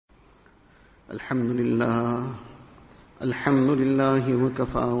الحمد لله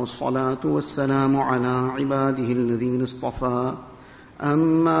وكفى والصلاة والسلام على عباده الذين اصطفى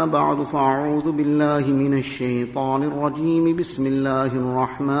أما بعد فأعوذ بالله من الشيطان الرجيم بسم الله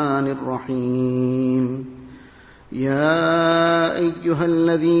الرحمن الرحيم يا أيها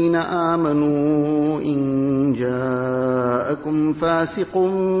الذين آمنوا إن جاءكم فاسق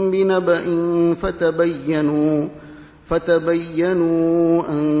بنبأ فتبينوا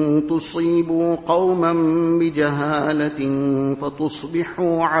أن تصيبوا قوما بجهالة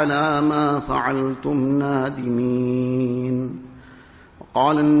فتصبحوا على ما فعلتم نادمين.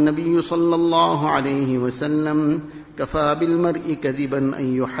 وقال النبي صلى الله عليه وسلم كفى بالمرء كذبا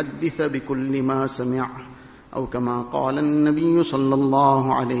أن يحدث بكل ما سمع أو كما قال النبي صلى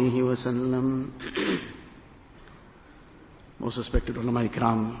الله عليه وسلم. Most respected ulama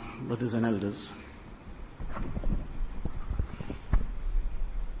ikram, brothers and elders,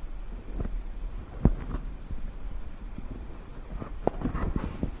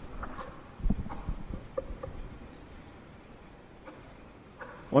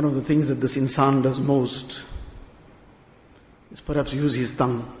 one of the things that this insan does most is perhaps use his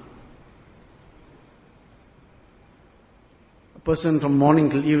tongue. A person from morning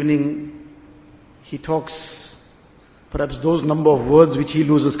till evening, he talks perhaps those number of words which he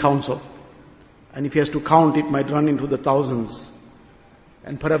loses count of. And if he has to count, it might run into the thousands.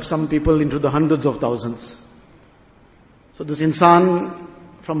 And perhaps some people into the hundreds of thousands. So this insan,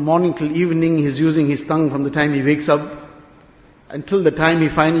 from morning till evening, he's using his tongue from the time he wakes up until the time he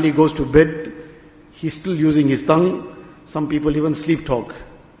finally goes to bed. He's still using his tongue. Some people even sleep talk.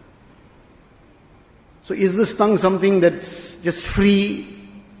 So is this tongue something that's just free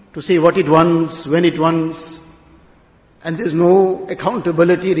to say what it wants, when it wants, and there's no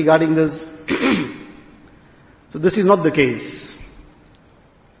accountability regarding this? So this is not the case.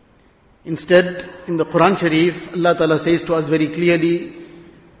 Instead, in the Quran Sharif, Allah Ta'ala says to us very clearly,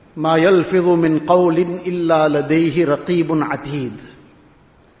 مَا يَلْفِظُ مِنْ قَوْلٍ إِلَّا لَدَيْهِ رَقِيبٌ عَتِيدٌ.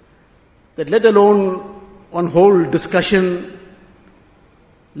 That let alone one whole discussion,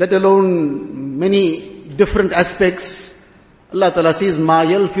 let alone many different aspects, Allah Ta'ala says, مَا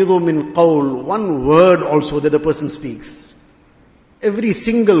يَلْفِظُ مِنْ قَوْلٍ. One word also that a person speaks. Every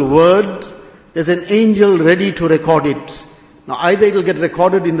single word, there's an angel ready to record it. Now either it will get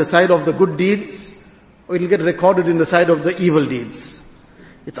recorded in the side of the good deeds, or it will get recorded in the side of the evil deeds.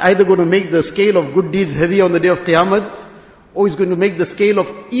 It's either going to make the scale of good deeds heavy on the day of Qiyamah, or it's going to make the scale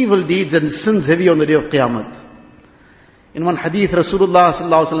of evil deeds and sins heavy on the day of Qiyamah. In one hadith, Rasulullah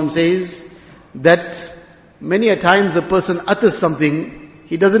sallallahu alaihi wasallam says that many a times a person utters something,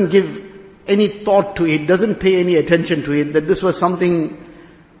 he doesn't give any thought to it, doesn't pay any attention to it, that this was something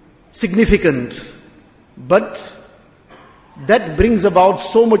significant. But that brings about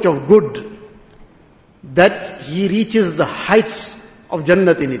so much of good that he reaches the heights of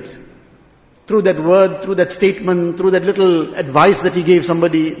Jannat in it. Through that word, through that statement, through that little advice that he gave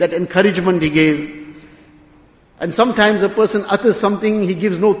somebody, that encouragement he gave. And sometimes a person utters something, he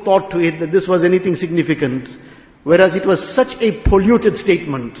gives no thought to it, that this was anything significant. Whereas it was such a polluted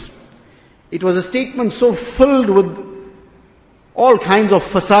statement. It was a statement so filled with all kinds of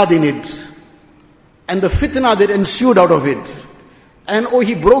fasad in it. And the fitna that ensued out of it. And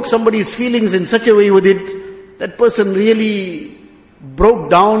he broke somebody's feelings in such a way with it, that person really broke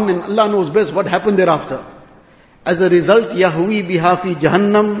down, and Allah knows best what happened thereafter. As a result, Yahwi biha fi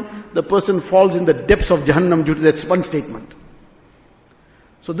Jahannam, the person falls in the depths of Jahannam due to that one statement.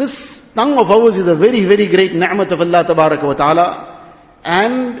 So this tongue of ours is a very, very great ni'mat of Allah Tabaraka wa Ta'ala,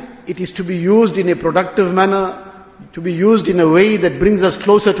 and it is to be used in a productive manner, to be used in a way that brings us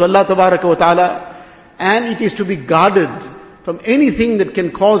closer to Allah Tabaraka wa Ta'ala, and it is to be guarded from anything that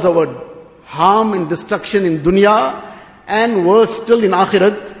can cause our harm and destruction in dunya, and worse still in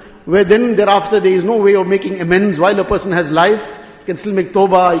akhirat, where then thereafter there is no way of making amends. While a person has life, he can still make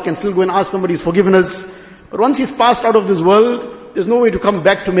tawbah, he can still go and ask somebody's forgiveness. But once he's passed out of this world, there's no way to come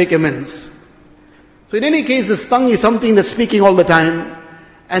back to make amends. So in any case, this tongue is something that's speaking all the time.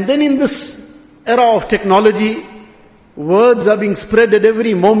 And then in this era of technology, words are being spread at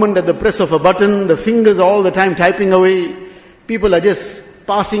every moment at the press of a button. The fingers are all the time typing away. People are just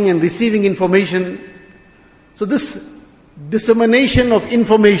passing and receiving information. So this dissemination of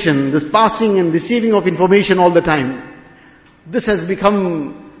information, this passing and receiving of information all the time, this has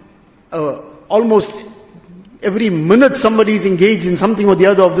become almost every minute somebody is engaged in something or the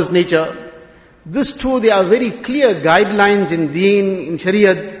other of this nature. This too, there are very clear guidelines in Deen, in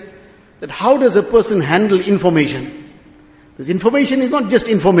Shariat, that how does a person handle information. This information is not just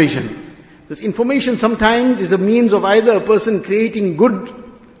information. This information sometimes is a means of either a person creating good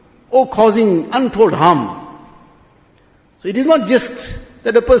or causing untold harm. So it is not just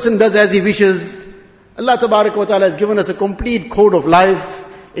that a person does as he wishes. Allah Tabarak wa Ta'ala has given us a complete code of life.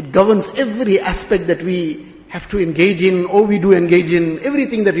 It governs every aspect that we have to engage in, or we do engage in,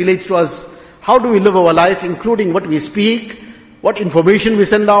 everything that relates to us. How do we live our life, including what we speak, what information we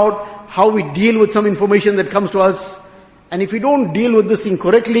send out, how we deal with some information that comes to us. And if we don't deal with this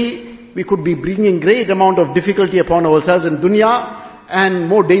incorrectly, we could be bringing great amount of difficulty upon ourselves in dunya and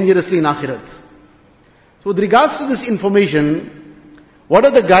more dangerously in akhirat. So with regards to this information, what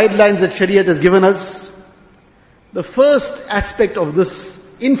are the guidelines that Shariat has given us? The first aspect of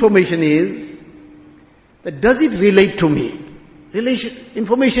this information is that does it relate to me?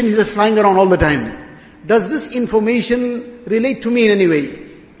 Information is just flying around all the time. Does this information relate to me in any way?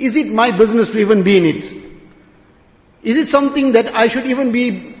 Is it my business to even be in it? Is it something that I should even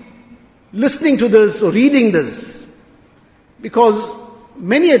be listening to this or reading this? Because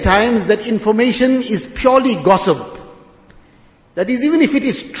many a times that information is purely gossip. That is, even if it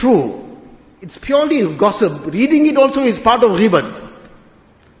is true, it's purely gossip. Reading it also is part of ghibat.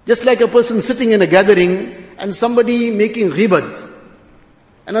 Just like a person sitting in a gathering and somebody making ghibat,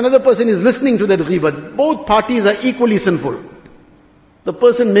 and another person is listening to that ghibat. Both parties are equally sinful. The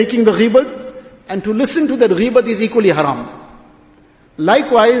person making the ghibat and to listen to that ghibat is equally haram.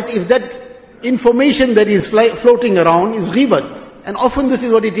 Likewise, if that information that is floating around is ghibat, and often this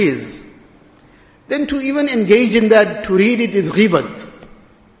is what it is, then to even engage in that, to read it is ghibat.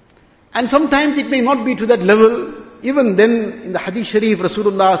 And sometimes it may not be to that level. Even then, in the Hadith Sharif,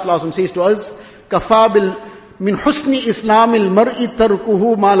 Rasulullah sallallahu alaihi wasallam says to us, "Kafa min husni Islamil mar'i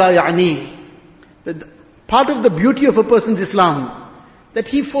tarkuhu ma la ya'ni." That part of the beauty of a person's Islam, that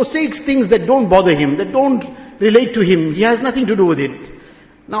he forsakes things that don't bother him, that don't relate to him. He has nothing to do with it.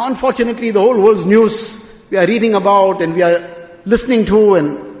 Now, unfortunately, the whole world's news we are reading about and we are listening to,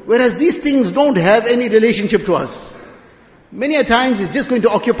 and whereas these things don't have any relationship to us. Many a times it's just going to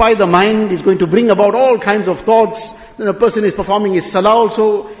occupy the mind, it's going to bring about all kinds of thoughts. Then a person is performing his salah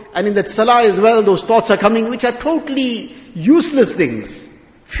also, and in that salah as well, those thoughts are coming, which are totally useless things,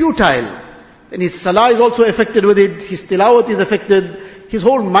 futile. Then his salah is also affected with it, his tilawat is affected, his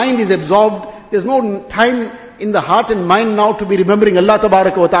whole mind is absorbed. There's no time in the heart and mind now to be remembering Allah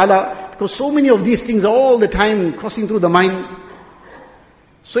Tabaraka wa Ta'ala, because so many of these things are all the time crossing through the mind.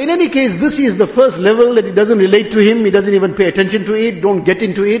 So in any case, this is the first level, that it doesn't relate to him, he doesn't even pay attention to it, don't get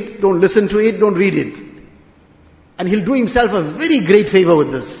into it, don't listen to it, don't read it. And he'll do himself a very great favor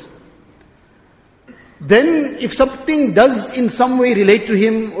with this. Then, if something does in some way relate to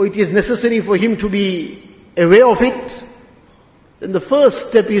him, or it is necessary for him to be aware of it, then the first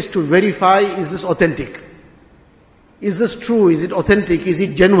step is to verify, is this authentic? Is this true? Is it authentic? Is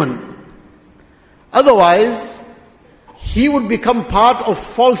it genuine? Otherwise, he would become part of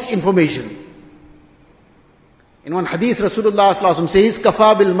false information. In one hadith, Rasulullah sallallahu alaihi wasallam says,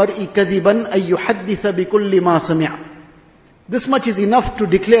 "Kafa bil mar'i kadiban ay yuhadditha bi kulli ma sami'a." This much is enough to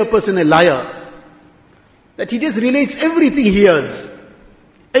declare a person a liar. That he just relates everything he hears.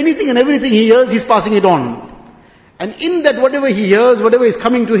 Anything and everything he hears, he's passing it on. And in that, whatever he hears, whatever is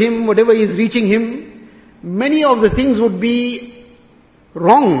coming to him, whatever is reaching him, many of the things would be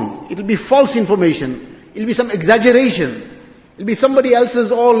wrong. It will be false information. It will be some exaggeration. It will be somebody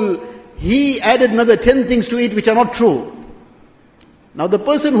else's he added another 10 things to it which are not true. Now the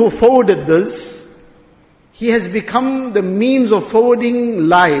person who forwarded this, he has become the means of forwarding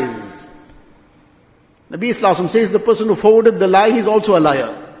lies. Nabi Sallallahu Alaihi Wasallam says the person who forwarded the lie, he is also a liar.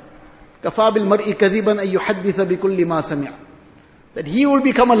 كَفَى بِالْمَرْءِ كَذِبًا أَن يُحَدِّثَ بِكُلِّ مَا سَمِعَ. That he will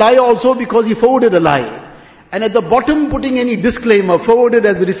become a liar also because he forwarded a lie. And at the bottom putting any disclaimer, forwarded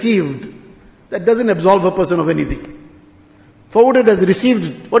as received, that doesn't absolve a person of anything. Forwarded as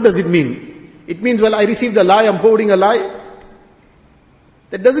received, what does it mean? It means, well, I received a lie, I'm forwarding a lie.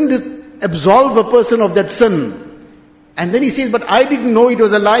 That doesn't absolve a person of that sin. And then he says, but I didn't know it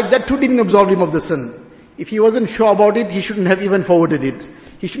was a lie. That too didn't absolve him of the sin. If he wasn't sure about it, he shouldn't have even forwarded it.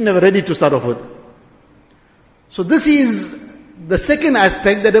 He shouldn't have read it to start off with. So this is the second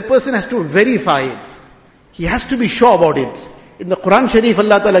aspect, that a person has to verify it. He has to be sure about it. In the Quran Sharif,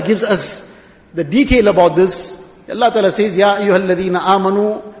 Allah Ta'ala gives us the detail about this. Allah Ta'ala says, Ya ayyuhalladhina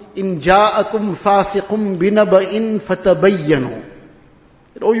amanu in ja'akum fasiqum binaba'in fatabayyanu.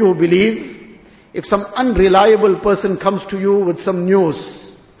 That, oh, you who believe, if some unreliable person comes to you with some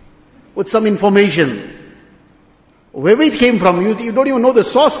news, with some information, wherever it came from, you don't even know the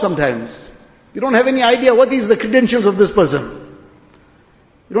source sometimes. You don't have any idea what is the credentials of this person.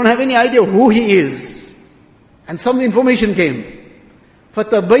 You don't have any idea who he is. And some information came.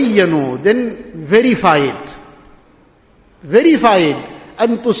 فَتَبَيَّنُوا. Then verify it. Verify it.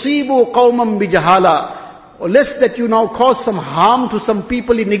 أَن تُصِيبُوا قَوْمًا بِجَهَالَةٍ, or lest that you now cause some harm to some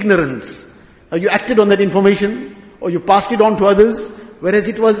people in ignorance. Now you acted on that information, or you passed it on to others, whereas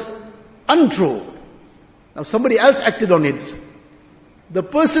it was untrue. Now somebody else acted on it. The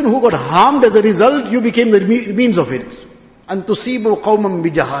person who got harmed as a result, you became the means of it. أَن تُصِيبُوا قَوْمًا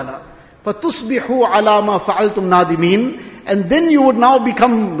بِجَهَالَةٍ فَتُصْبِحُوا عَلَى مَا فَعَلْتُمْ نَادِمِينَ. And then you would now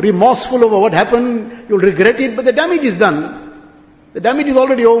become remorseful over what happened. You'll regret it, but the damage is done. The damage is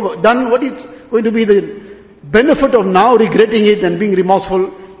already done. What is going to be the benefit of now regretting it and being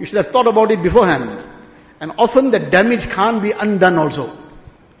remorseful? You should have thought about it beforehand. And often the damage can't be undone also.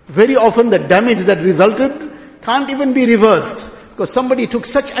 Very often the damage that resulted can't even be reversed, because somebody took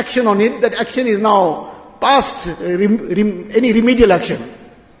such action on it, that action is now past any remedial action.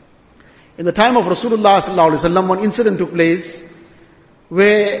 In the time of Rasulullah sallallahu alaihi wasallam, one incident took place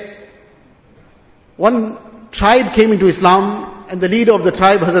where one tribe came into Islam, and the leader of the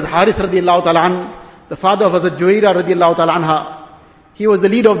tribe, Hazrat Harith radiallahu ta'ala anh, the father of Hazrat Juwaira radiallahu ta'ala anha, he was the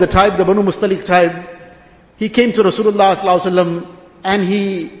leader of the tribe, the Banu Mustalik tribe. He came to Rasulullah sallallahu alaihi wasallam, and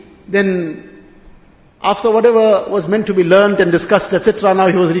he then, after whatever was meant to be learnt and discussed, etc., now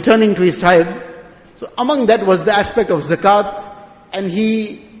he was returning to his tribe. So among that was the aspect of zakat, and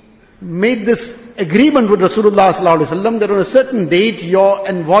he made this agreement with Rasulullah sallallahu alaihi wasallam that on a certain date your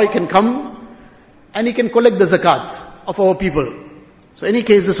envoy can come and he can collect the zakat of our people. So in any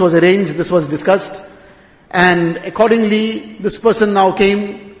case, this was arranged, this was discussed, and accordingly this person now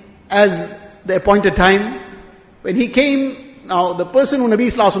came as the appointed time. When he came, now the person who Nabi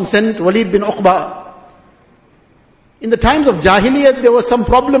sallallahu alaihi wasallam sent, Walid bin Uqba, in the times of Jahiliyyah there was some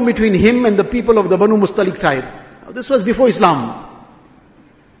problem between him and the people of the Banu Mustalik tribe. Now, this was before Islam.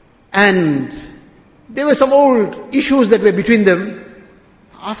 And there were some old issues that were between them.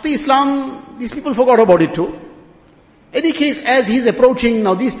 After Islam, these people forgot about it too. Any case, as he's approaching,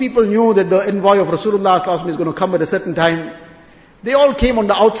 now these people knew that the envoy of Rasulullah sallallahu alaihi wasallam is going to come at a certain time. They all came on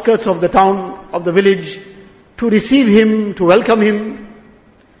the outskirts of the town, of the village, to receive him, to welcome him.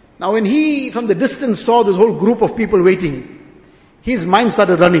 Now when he, from the distance, saw this whole group of people waiting, his mind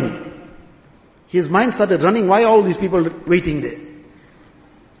started running. His mind started running, why are all these people waiting there?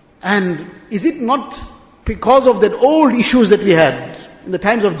 And is it not because of that old issues that we had in the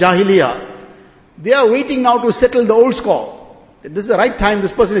times of Jahiliyyah? They are waiting now to settle the old score. This is the right time,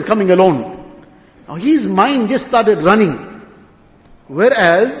 this person is coming alone. Now his mind just started running.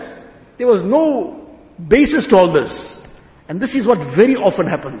 Whereas there was no basis to all this. And this is what very often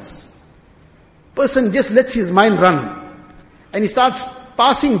happens. Person just lets his mind run. And he starts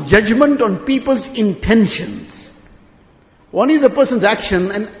passing judgment on people's intentions. One is a person's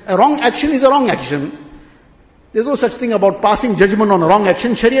action, and a wrong action is a wrong action. There's no such thing about passing judgment on a wrong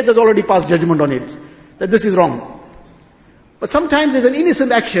action. Shariat has already passed judgment on it, that this is wrong. But sometimes there's an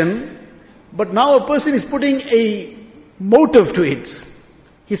innocent action, but now a person is putting a motive to it.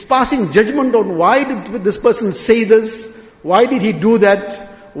 He's passing judgment on why did this person say this, why did he do that,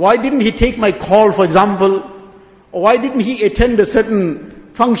 why didn't he take my call, for example, or why didn't he attend a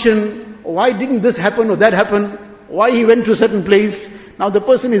certain function, or why didn't this happen or that happen, why he went to a certain place. Now the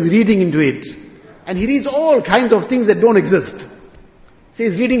person is reading into it. And he reads all kinds of things that don't exist. So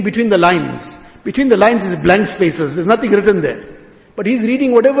he's reading between the lines. Between the lines is blank spaces. There's nothing written there. But he's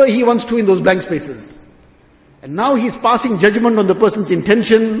reading whatever he wants to in those blank spaces. And now he's passing judgment on the person's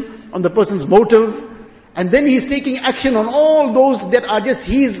intention, on the person's motive. And then he's taking action on all those that are just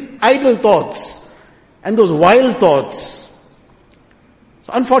his idle thoughts. And those wild thoughts.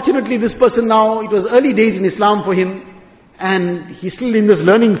 So unfortunately this person now, it was early days in Islam for him, and he's still in this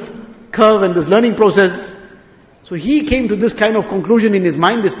learning curve and this learning process. So he came to this kind of conclusion in his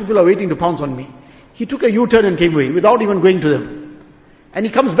mind, these people are waiting to pounce on me. He took a U-turn and came away without even going to them. And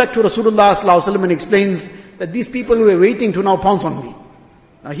he comes back to Rasulullah sallallahu alaihi wasallam and explains that these people were waiting to now pounce on me.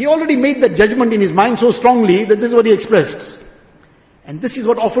 Now he already made that judgment in his mind so strongly that this is what he expressed. And this is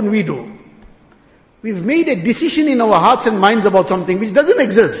what often we do. We've made a decision in our hearts and minds about something which doesn't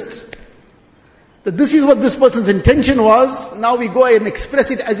exist. That this is what this person's intention was, now we go and express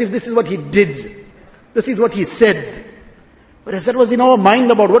it as if this is what he did. This is what he said. Whereas that was in our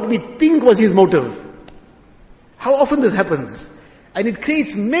mind about what we think was his motive. How often this happens? And it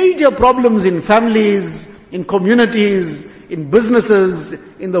creates major problems in families, in communities, in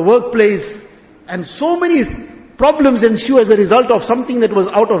businesses, in the workplace. And so many problems ensue as a result of something that was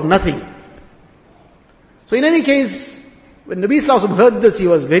out of nothing. So in any case, when Nabi sallallahu alaihi wasallam heard this, he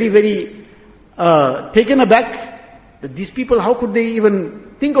was very, very taken aback that these people, how could they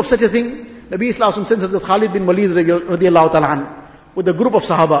even think of such a thing? Nabi sallallahu alaihi wasallam sends Hazrat Khalid bin Walid radiallahu ta'ala anh with a group of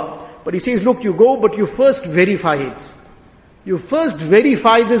Sahaba. But he says, look, you go, but you first verify it. You first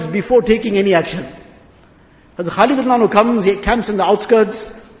verify this before taking any action. Hazrat Khalid ibn comes, he camps in the outskirts,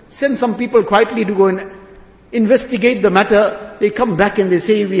 sends some people quietly to go and investigate the matter. They come back and they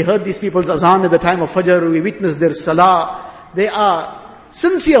say, we heard these people's azan at the time of Fajr, we witnessed their salah. They are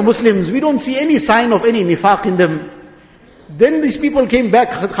sincere Muslims. We don't see any sign of any nifaq in them. Then these people came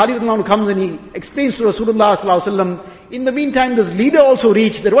back. Khalid ibn comes and he explains to Rasulullah sallallahu alaihi wasallam. In the meantime, this leader also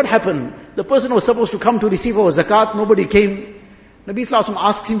reached that what happened? The person was supposed to come to receive our zakat, nobody came. Nabi sallallahu alaihi wasallam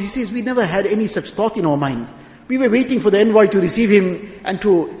asks him, he says, we never had any such thought in our mind. We were waiting for the envoy to receive him and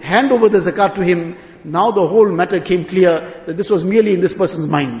to hand over the zakat to him. Now the whole matter came clear that this was merely in this person's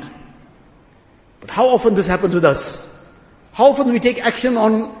mind. But how often this happens with us? How often we take action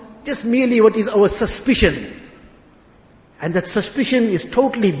on just merely what is our suspicion? And that suspicion is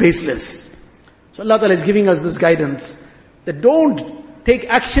totally baseless. So Allah Ta'ala is giving us this guidance, that don't take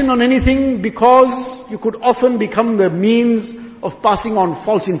action on anything because you could often become the means of passing on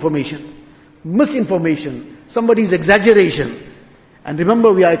false information, misinformation, somebody's exaggeration. And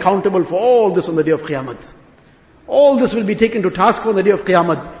remember, we are accountable for all this on the day of Qiyamah. All this will be taken to task on the day of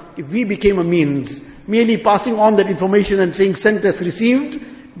Qiyamah. If we became a means, merely passing on that information and saying sent as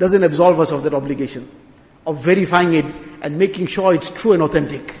received, doesn't absolve us of that obligation of verifying it and making sure it's true and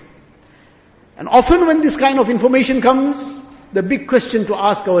authentic. And often when this kind of information comes, the big question to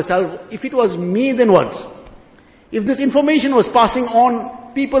ask ourselves, if it was me, then what? If this information was passing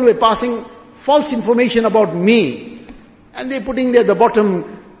on, people were passing false information about me, and they're putting there at the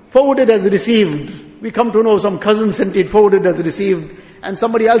bottom, forwarded as received. We come to know some cousin sent it, forwarded as received, and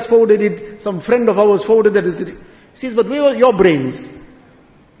somebody else forwarded it, some friend of ours forwarded as received. He says, but where were your brains?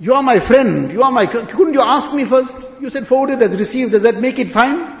 You are my friend, couldn't you ask me first? You said forwarded as received, does that make it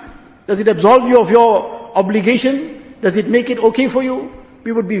fine? Does it absolve you of your obligation? Does it make it okay for you?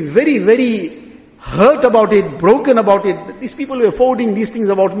 We would be very, very hurt about it, broken about it. These people were forwarding these things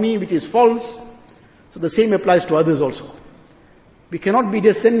about me, which is false. So the same applies to others also. We cannot be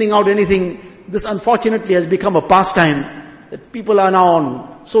just sending out anything. This unfortunately has become a pastime, that people are now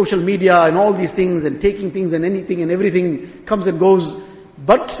on social media and all these things and taking things and anything and everything comes and goes.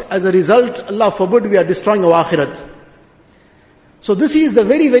 But as a result, Allah forbid, we are destroying our akhirat. So this is the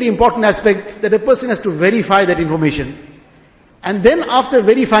very, very important aspect, that a person has to verify that information. And then after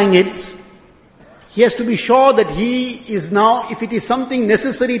verifying it, he has to be sure that he is now, if it is something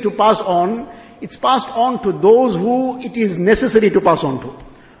necessary to pass on, it's passed on to those who it is necessary to pass on to.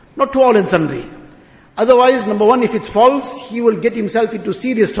 Not to all and sundry. Otherwise, number one, if it's false, he will get himself into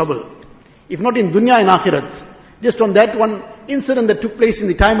serious trouble. If not in dunya and akhirat. Just on that one incident that took place in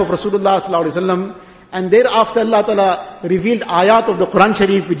the time of Rasulullah sallallahu alaihi wasallam, and thereafter Allah Ta'ala revealed ayat of the Quran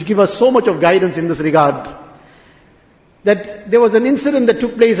Sharif which give us so much of guidance in this regard. That there was an incident that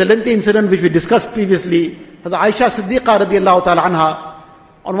took place, a lengthy incident which we discussed previously. Hazrat Aisha Siddiqa radiallahu ta'ala anha,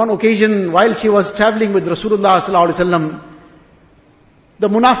 on one occasion while she was traveling with Rasulullah sallallahu alaihi wasallam, the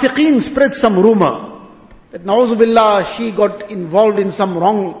munafiqeen spread some rumor that na'uzu billah, she got involved in some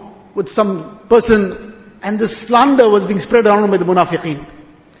wrong with some person, and this slander was being spread around by the munafiqeen.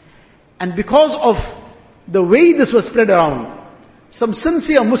 And because of the way this was spread around, some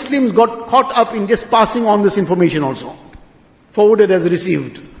sincere Muslims got caught up in just passing on this information also, forwarded as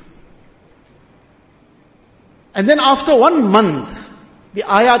received. And then after 1 month, the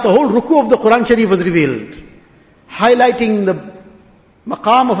ayat, the whole ruku of the Quran Sharif was revealed, highlighting the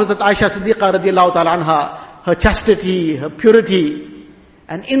maqam of Hazrat Aisha Siddiqa radiallahu ta'ala anha, her chastity, her purity.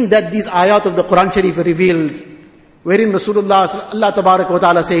 And in that, these ayat of the Quran Sharif are revealed, wherein Rasulullah, Allah Tabarak wa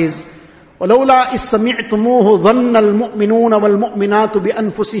Ta'ala says, وَلَوْلَا إِذْ سَمِعْتُمُوهُ ظَنَّ الْمُؤْمِنُونَ وَالْمُؤْمِنَاتُ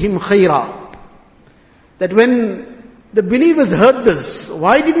بِأَنفُسِهِمْ خَيْرًا. That when the believers heard this,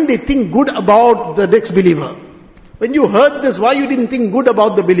 why didn't they think good about the next believer? When you heard this, why you didn't think good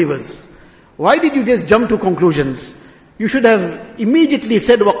about the believers? Why did you just jump to conclusions? You should have immediately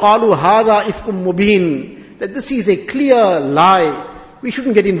said, وَقَالُوا هَذَا إِفْكُمْ مُبِينٌ, that this is a clear lie. We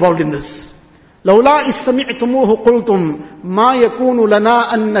shouldn't get involved in this. لَوْلَا إِذْ سَمِعْتُمُوهُ قُلْتُمْ مَا يَكُونُ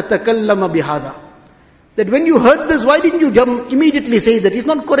لَنَا أَن نَتَكَلَّمَ بِهَذَا. That when you heard this, why didn't you jump immediately say that it's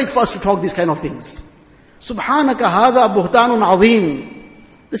not correct for us to talk these kind of things? Subhanaka hadha buhtanun azim.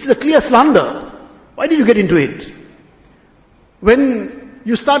 This is a clear slander. Why did you get into it? When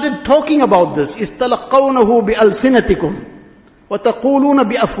you started talking about this, إِسْتَلَقَّوْنَهُ بِأَلْسِنَتِكُمْ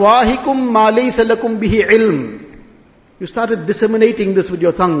وَتَقُولُونَ بِأَفْوَاهِكُمْ مَا لَيْسَ لَكُمْ بِهِ عِلْمٍ. You started disseminating this with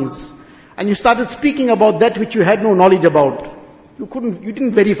your tongues. And you started speaking about that which you had no knowledge about. You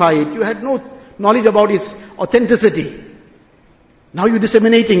didn't verify it. You had no knowledge about its authenticity. Now you're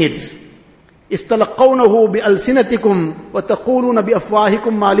disseminating it. إِسْتَلَقَّوْنَهُ بِأَلْسِنَتِكُمْ وَتَقُولُونَ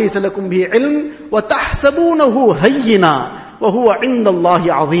بِأَفْوَاهِكُمْ مَا لَيْسَ لَكُمْ بِهِ عِلْمٍ وَتَحْسَبُونَهُ هَيِّنًا وَهُوَ عِنْدَ اللَّهِ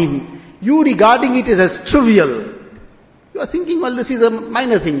عَظِيمٌ. You regarding it as trivial. You are thinking, well, this is a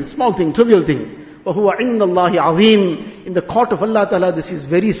minor thing, small thing, trivial thing. وَهُوَ عِنْدَ اللَّهِ عَظِيمٌ. In the court of Allah Ta'ala, this is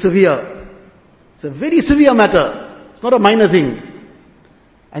very severe. It's a very severe matter. It's not a minor thing.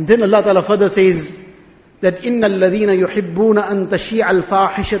 And then Allah Ta'ala further says that إِنَّ الَّذِينَ يُحِبُّونَ أَن تَشِيعَ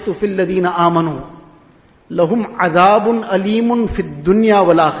الْفَاحِشَةُ فِي الَّذِينَ آمَنُوا لَهُمْ عَذَابٌ أَلِيمٌ فِي الدُّنْيَا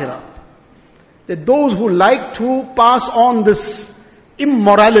وَالْآخِرَةِ. That those who like to pass on this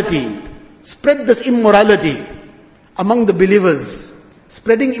immorality, spread this immorality among the believers,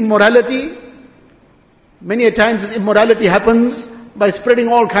 spreading immorality, many a times this immorality happens by spreading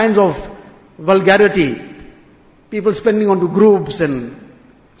all kinds of vulgarity. People spending onto groups and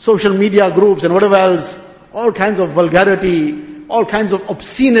social media groups and whatever else, all kinds of vulgarity, all kinds of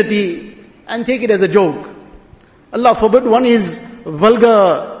obscenity, and take it as a joke. Allah forbid, one is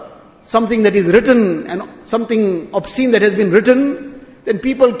vulgar, something that is written and something obscene that has been written, then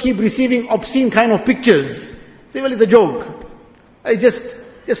people keep receiving obscene kind of pictures. Say, well, it's a joke. It's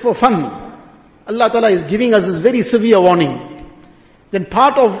just for fun. Allah Ta'ala is giving us this very severe warning. Then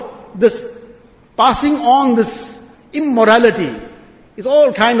part of this passing on this immorality is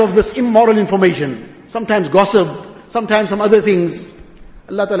all kind of this immoral information. Sometimes gossip, sometimes some other things.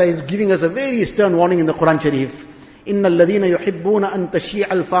 Allah Ta'ala is giving us a very stern warning in the Quran Sharif. إِنَّ الَّذِينَ يُحِبُّونَ أَن تَشِيعَ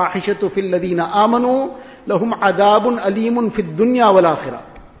الْفَاحِشَةُ فِي الَّذِينَ آمَنُوا لَهُمْ عَذَابٌ أَلِيمٌ فِي الدُّنْيَا وَالْآخِرَةِ.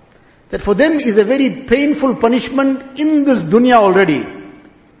 That for them is a very painful punishment in this dunya already,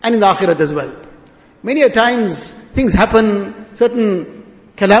 and in the akhirat as well. Many a times things happen, certain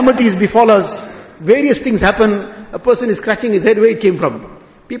calamities befall us, various things happen, a person is scratching his head where it came from.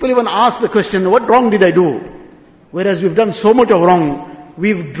 People even ask the question, what wrong did I do? Whereas we've done so much of wrong,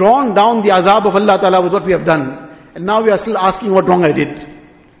 we've drawn down the azab of Allah Ta'ala with what we have done, and now we are still asking what wrong I did.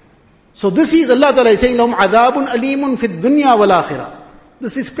 So this is Allah Ta'ala is saying, لَهُمْ عَذَابٌ أَلِيمٌ فِي الدُّنْيَا وَالْآخِرَةِ.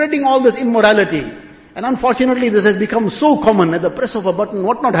 This is spreading all this immorality. And unfortunately this has become so common, at the press of a button,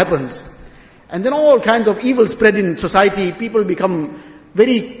 what not happens. And then all kinds of evil spread in society. People become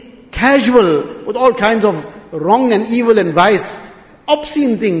very casual with all kinds of wrong and evil and vice.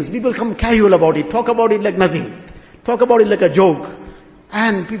 Obscene things. People become casual about it. Talk about it like nothing. Talk about it like a joke.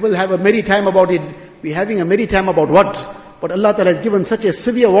 And people have a merry time about it. We're having a merry time about what? But Allah Ta'ala has given such a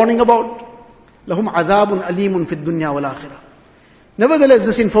severe warning about. لَهُمْ عَذَابٌ أَلِيمٌ فِي الدُّنْيَا وَالْآخِرَةِ. Nevertheless,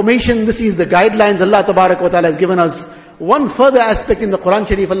 this information, this is the guidelines Allah Tabarak wa Ta'ala has given us. One further aspect in the Quran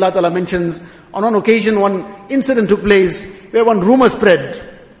Sharif, Allah Ta'ala mentions, on one occasion, one incident took place where one rumor spread.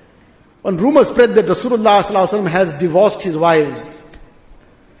 One rumor spread that Rasulullah Sallallahu Alaihi Wasallam has divorced his wives.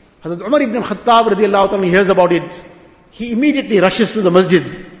 Hazrat Umar ibn Khattab radiallahu ta'ala hears about it. He immediately rushes to the masjid.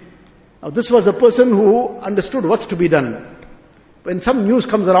 Now this was a person who understood what's to be done. When some news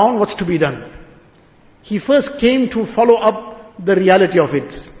comes around, what's to be done? He first came to follow up the reality of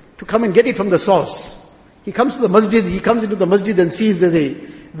it, to come and get it from the source. He comes to the masjid, he comes into the masjid and sees there's a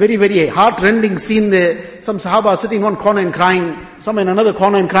very, very heart-rending scene there. Some Sahaba are sitting in one corner and crying, some in another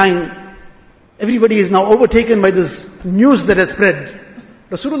corner and crying. Everybody is now overtaken by this news that has spread.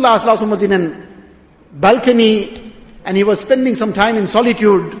 Rasulullah Sallallahu Alaihi Wasallam was in a balcony and he was spending some time in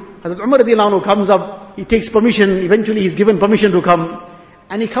solitude. Hazrat Umar radiallahu anhu comes up, he takes permission, eventually he's given permission to come.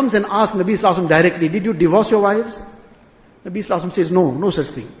 And he comes and asks Nabi Sallallahu Alaihi Wasallam directly, did you divorce your wives? Nabi Sallallahu Alaihi Wasallam says, no such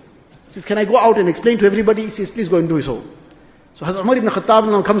thing. He says, can I go out and explain to everybody? He says, please go and do so. So Hazrat Umar ibn Khattab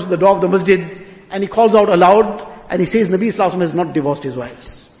now comes to the door of the masjid and he calls out aloud and he says, Nabi Sallallahu Alaihi Wasallam has not divorced his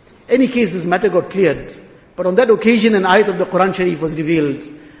wives. Any case, this matter got cleared. But on that occasion, an ayat of the Quran Sharif was revealed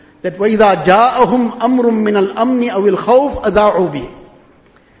that وَإِذَا جَاءَهُمْ أَمْرٌ مِّنَ الْأَمْنِ أَوِ الْخَوْفِ أَذَاعُوا بِهِ.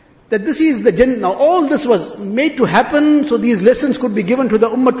 That this is the now all this was made to happen so these lessons could be given to the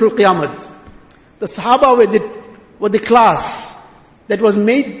Ummatul Qiyamah. The Sahaba were the class that was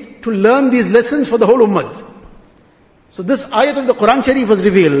made to learn these lessons for the whole Ummah. So this ayat of the Quran Sharif was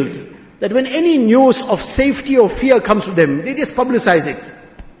revealed that when any news of safety or fear comes to them, they just publicize it.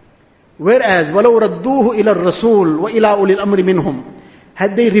 Whereas, وَلَوْ رَدُّوهُ إِلَى الرَّسُولِ وَإِلَىٰ أُولِي الْأَمْرِ مِنْهُمْ.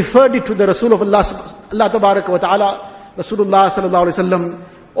 Had they referred it to the Rasul of Allah Tabarak wa Ta'ala, Rasulullah Sallallahu Alaihi Wasallam,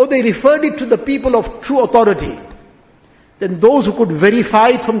 or they referred it to the people of true authority, then those who could verify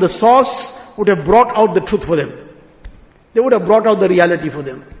it from the source would have brought out the truth for them. They would have brought out the reality for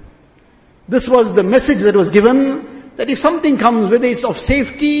them. This was the message that was given, that if something comes, whether it's of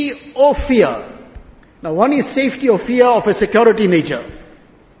safety or fear. Now one is safety or fear of a security nature.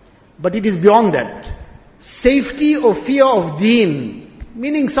 But it is beyond that. Safety or fear of deen.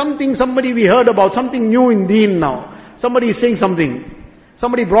 Meaning something, somebody we heard about, something new in deen now. Somebody is saying something.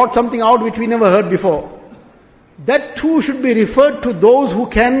 Somebody brought something out which we never heard before. That too should be referred to those who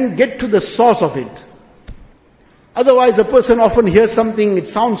can get to the source of it. Otherwise, a person often hears something, it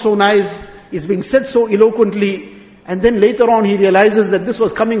sounds so nice, it's being said so eloquently, and then later on he realizes that this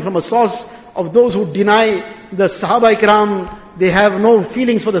was coming from a source of those who deny the Sahaba Ikram. They have no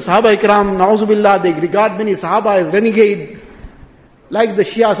feelings for the Sahaba Ikram. Na'uzubillah, they regard many Sahaba as renegade. Like the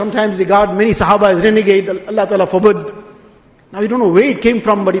Shia sometimes regard many Sahaba as renegade. Allah Ta'ala forbid. Now you don't know where it came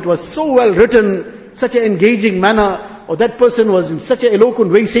from, but it was so well written, such an engaging manner, or that person was in such an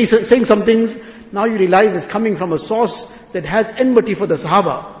eloquent way saying some things. Now you realize it's coming from a source that has enmity for the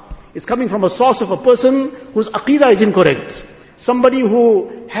Sahaba. It's coming from a source of a person whose aqidah is incorrect. Somebody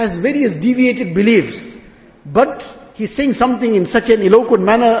who has various deviated beliefs. But he's saying something in such an eloquent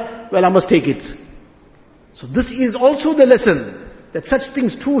manner, well, I must take it. So this is also the lesson, that such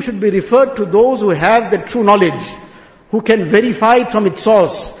things too should be referred to those who have the true knowledge, who can verify it from its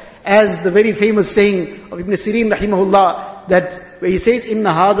source. As the very famous saying of Ibn Sirin rahimahullah, that where he says, "Inna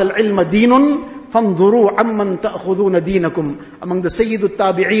hadha al-ilma deenun, فانظروا عمن تأخذون دينكم." Among the Sayyid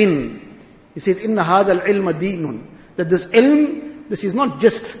al-Tabi'een, he says, "Inna hadha al-ilma deenun." That this ilm, this is not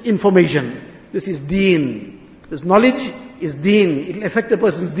just information, this is deen. This knowledge is deen, it will affect a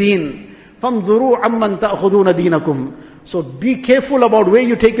person's deen. فانظروا عمن تأخذون دينكم. So be careful about where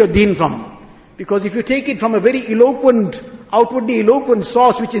you take your deen from. Because if you take it from a very eloquent, outwardly eloquent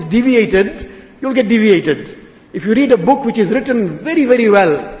source which is deviated, you'll get deviated. If you read a book which is written very, very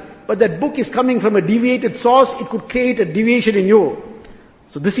well, but that book is coming from a deviated source, it could create a deviation in you.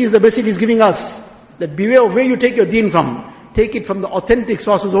 So this is the message he's giving us, that beware of where you take your deen from. Take it from the authentic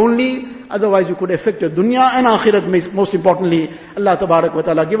sources only, otherwise you could affect your dunya and akhirat most importantly. Allah Tabarak wa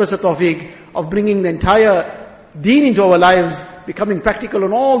Ta'ala give us a tawfiq of bringing the entire deen into our lives, becoming practical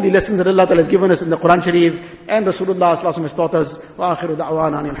on all the lessons that Allah Ta'ala has given us in the Quran Sharif and Rasulullah Sallallahu Alaihi Wasallam has taught us. Wa akhiru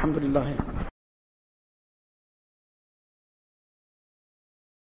da'wana alhamdulillah.